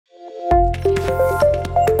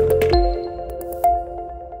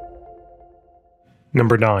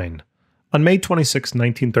Number 9. On May 26,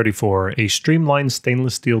 1934, a streamlined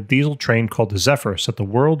stainless steel diesel train called the Zephyr set the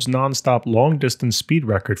world's nonstop long-distance speed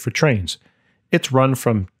record for trains. Its run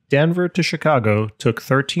from Denver to Chicago took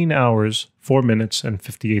 13 hours, 4 minutes, and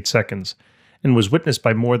 58 seconds, and was witnessed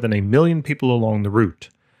by more than 1 million people along the route.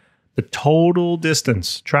 The total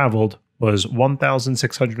distance traveled was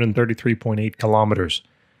 1,633.8 kilometers.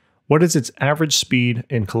 What is its average speed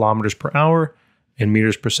in kilometers per hour and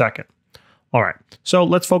meters per second? All right, so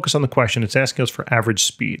let's focus on the question. It's asking us for average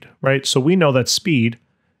speed, right? So we know that speed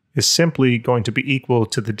is simply going to be equal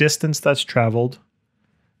to the distance that's traveled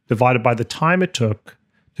divided by the time it took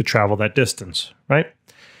to travel that distance, right?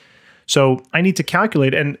 So I need to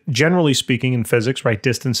calculate, and generally speaking in physics, right,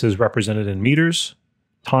 distance is represented in meters,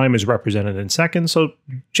 time is represented in seconds. So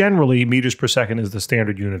generally, meters per second is the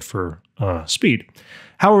standard unit for speed.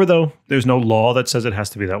 However, though, there's no law that says it has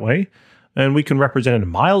to be that way. And we can represent it in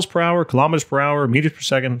miles per hour, kilometers per hour, meters per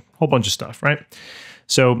second, a whole bunch of stuff, right?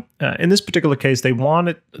 So in this particular case, they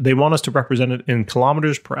want us to represent it in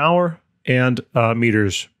kilometers per hour and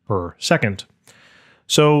meters per second.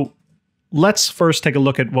 So let's first take a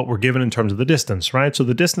look at what we're given in terms of the distance, right? So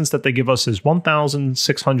the distance that they give us is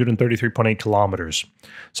 1,633.8 kilometers.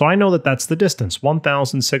 So I know that that's the distance,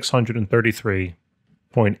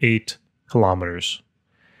 1,633.8 kilometers.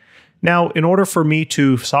 Now, in order for me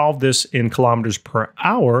to solve this in kilometers per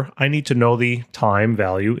hour, I need to know the time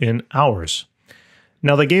value in hours.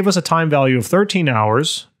 Now, they gave us a time value of 13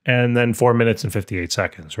 hours and then 4 minutes and 58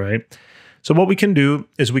 seconds, right? So what we can do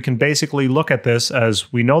is we can basically look at this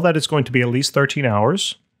as we know that it's going to be at least 13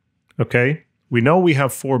 hours, okay? We know we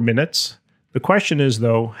have 4 minutes. The question is,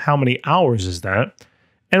 though, how many hours is that?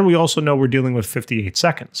 And we also know we're dealing with 58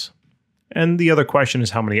 seconds. And the other question is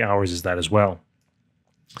how many hours is that as well?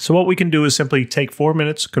 So what we can do is simply take 4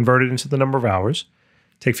 minutes, convert it into the number of hours,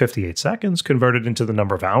 take 58 seconds, convert it into the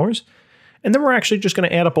number of hours, and then we're actually just going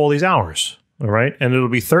to add up all these hours, all right? And it'll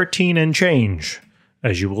be 13 and change,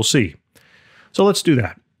 as you will see. So let's do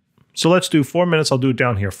that. So let's do 4 minutes. I'll do it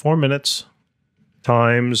down here. 4 minutes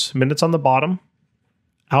times minutes on the bottom,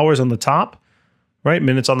 hours on the top, right?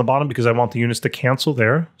 Minutes on the bottom because I want the units to cancel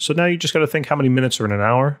there. So now you just got to think how many minutes are in an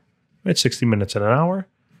hour, right? 60 minutes in an hour.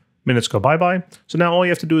 Minutes go bye-bye. So now all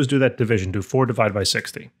you have to do is do that division. Do 4 divided by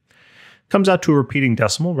 60. Comes out to a repeating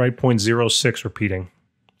decimal, right? 0.06 repeating.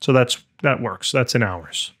 So that works. That's in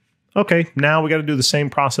hours. Okay, now we got to do the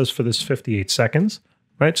same process for this 58 seconds,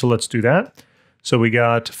 right? So let's do that. So we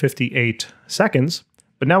got 58 seconds,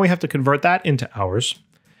 but now we have to convert that into hours.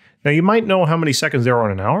 Now you might know how many seconds there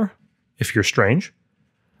are in an hour if you're strange.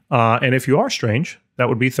 And if you are strange, that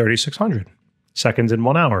would be 3,600. Seconds in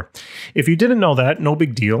 1 hour. If you didn't know that, no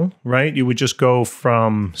big deal, right? You would just go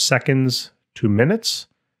from seconds to minutes.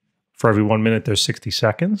 For every 1 minute, there's 60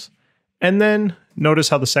 seconds. And then notice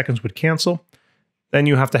how the seconds would cancel. Then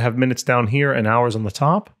you have to have minutes down here and hours on the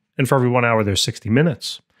top. And for every 1 hour, there's 60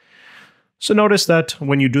 minutes. So notice that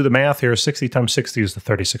when you do the math here, 60 times 60 is the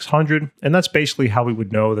 3,600. And that's basically how we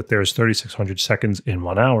would know that there's 3,600 seconds in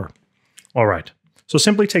 1 hour. All right. So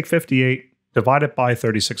simply take 58, divide it by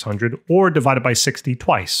 3,600, or divide it by 60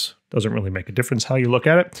 twice. Doesn't really make a difference how you look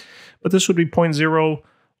at it, but this would be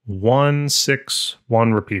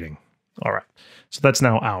 0.0161 repeating. All right, so that's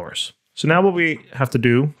now hours. So now what we have to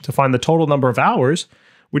do to find the total number of hours,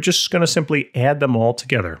 we're just going to simply add them all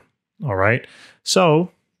together. All right,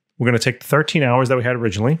 so we're going to take the 13 hours that we had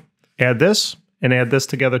originally, add this, and add this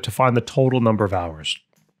together to find the total number of hours.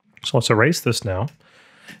 So let's erase this now,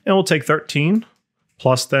 and we'll take 13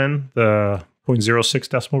 plus then the 0.06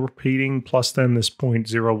 decimal repeating, plus then this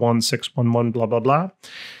 0.01611, blah, blah, blah.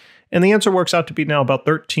 And the answer works out to be now about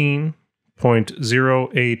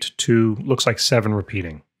 13.082, looks like 7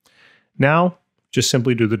 repeating. Now, just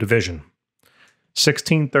simply do the division.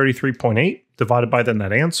 1633.8 divided by then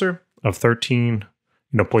that answer of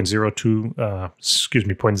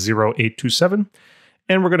 0.0827.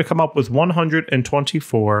 And we're going to come up with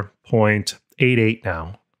 124.88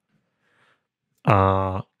 now.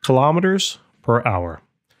 Kilometers per hour.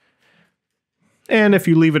 And if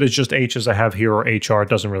you leave it as just H as I have here or HR, it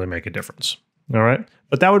doesn't really make a difference. All right.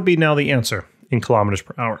 But that would be now the answer in kilometers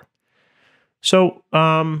per hour. So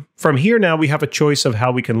from here now, we have a choice of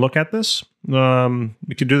how we can look at this.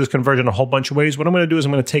 We could do this conversion a whole bunch of ways. What I'm going to do is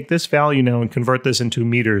I'm going to take this value now and convert this into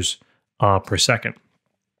meters per second.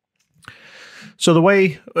 So the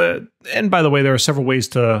way, and by the way, there are several ways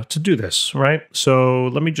to do this, right? So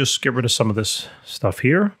let me just get rid of some of this stuff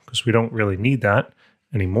here because we don't really need that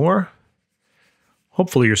anymore.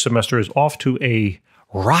 Hopefully your semester is off to a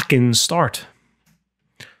rockin' start.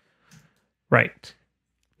 Right.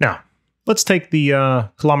 Now, let's take the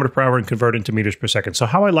kilometer per hour and convert it into meters per second. So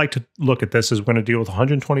how I like to look at this is we're going to deal with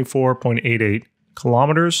 124.88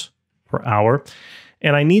 kilometers per hour.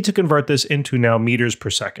 And I need to convert this into now meters per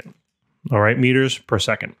second. All right, meters per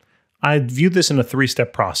second. I view this in a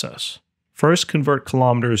three-step process. First, convert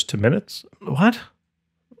kilometers to minutes. What?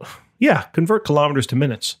 Yeah, convert kilometers to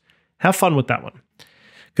minutes. Have fun with that one.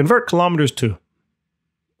 Convert kilometers to,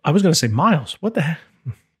 I was going to say miles. What the heck?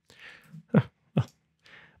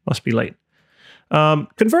 Must be late.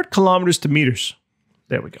 Convert kilometers to meters.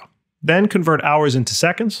 There we go. Then convert hours into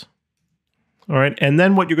seconds. All right. And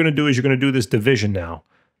then what you're going to do is you're going to do this division now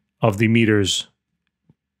of the meters.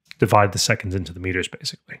 Divide the seconds into the meters,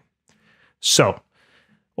 basically. So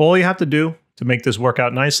all you have to do to make this work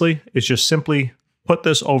out nicely is just simply put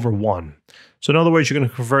this over 1. So in other words, you're going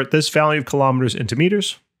to convert this value of kilometers into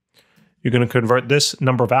meters. You're going to convert this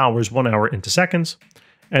number of hours, 1 hour, into seconds.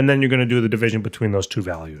 And then you're going to do the division between those two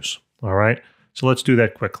values. All right. So let's do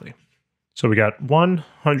that quickly. So we got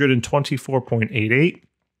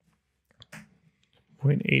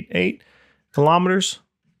 124.88 kilometers.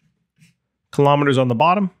 Kilometers on the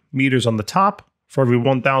bottom, meters on the top. For every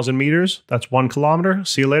 1,000 meters, that's 1 kilometer.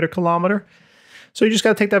 See you later, kilometer. So you just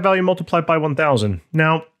got to take that value, multiply it by 1,000.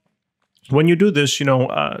 Now, when you do this,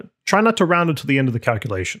 try not to round it to the end of the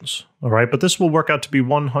calculations. All right. But this will work out to be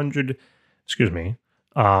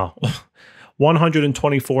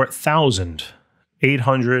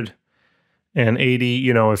 124,880.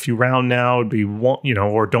 If you round now, it'd be one,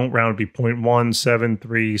 or don't round, it'd be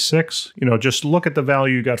 0.1736. Just look at the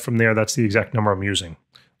value you got from there. That's the exact number I'm using.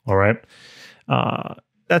 All right.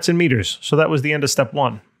 That's in meters. So that was the end of step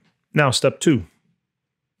 1. Now step 2.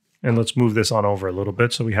 And let's move this on over a little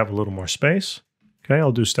bit so we have a little more space. Okay,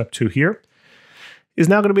 I'll do step 2 here. Is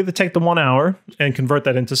now going to be to take the 1 hour and convert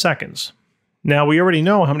that into seconds. Now, we already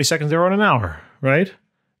know how many seconds there are in an hour, right?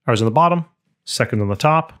 Hours on the bottom, seconds on the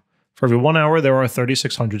top. For every 1 hour, there are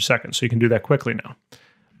 3,600 seconds. So you can do that quickly now.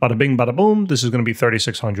 Bada bing, bada boom. This is going to be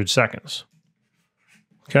 3,600 seconds.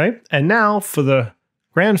 Okay. And now for the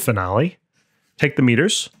grand finale, take the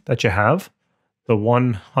meters that you have, the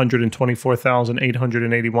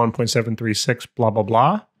 124,881.736 blah, blah,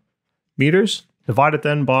 blah meters, divide it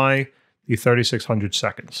then by the 3,600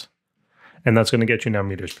 seconds. And that's going to get you now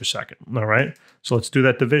meters per second. All right. So let's do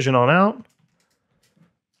that division on out.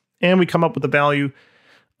 And we come up with a value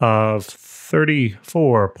of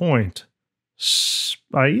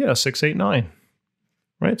 34.689.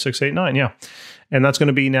 Right? 689, yeah. And that's going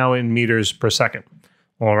to be now in meters per second.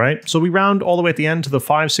 All right. So we round all the way at the end to the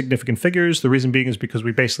 5 significant figures. The reason being is because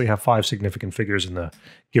we basically have 5 significant figures in the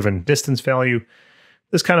given distance value.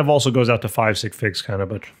 This kind of also goes out to 5 sig figs, kind of,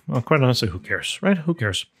 but quite honestly, who cares, right? Who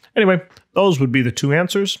cares? Anyway, those would be the 2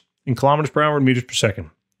 answers in kilometers per hour and meters per second.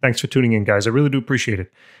 Thanks for tuning in, guys. I really do appreciate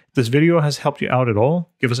it. If this video has helped you out at all,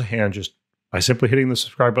 give us a hand just by simply hitting the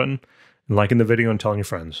subscribe button and liking the video and telling your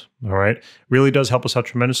friends. All right? It really does help us out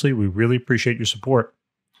tremendously. We really appreciate your support.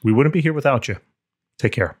 We wouldn't be here without you.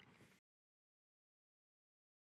 Take care.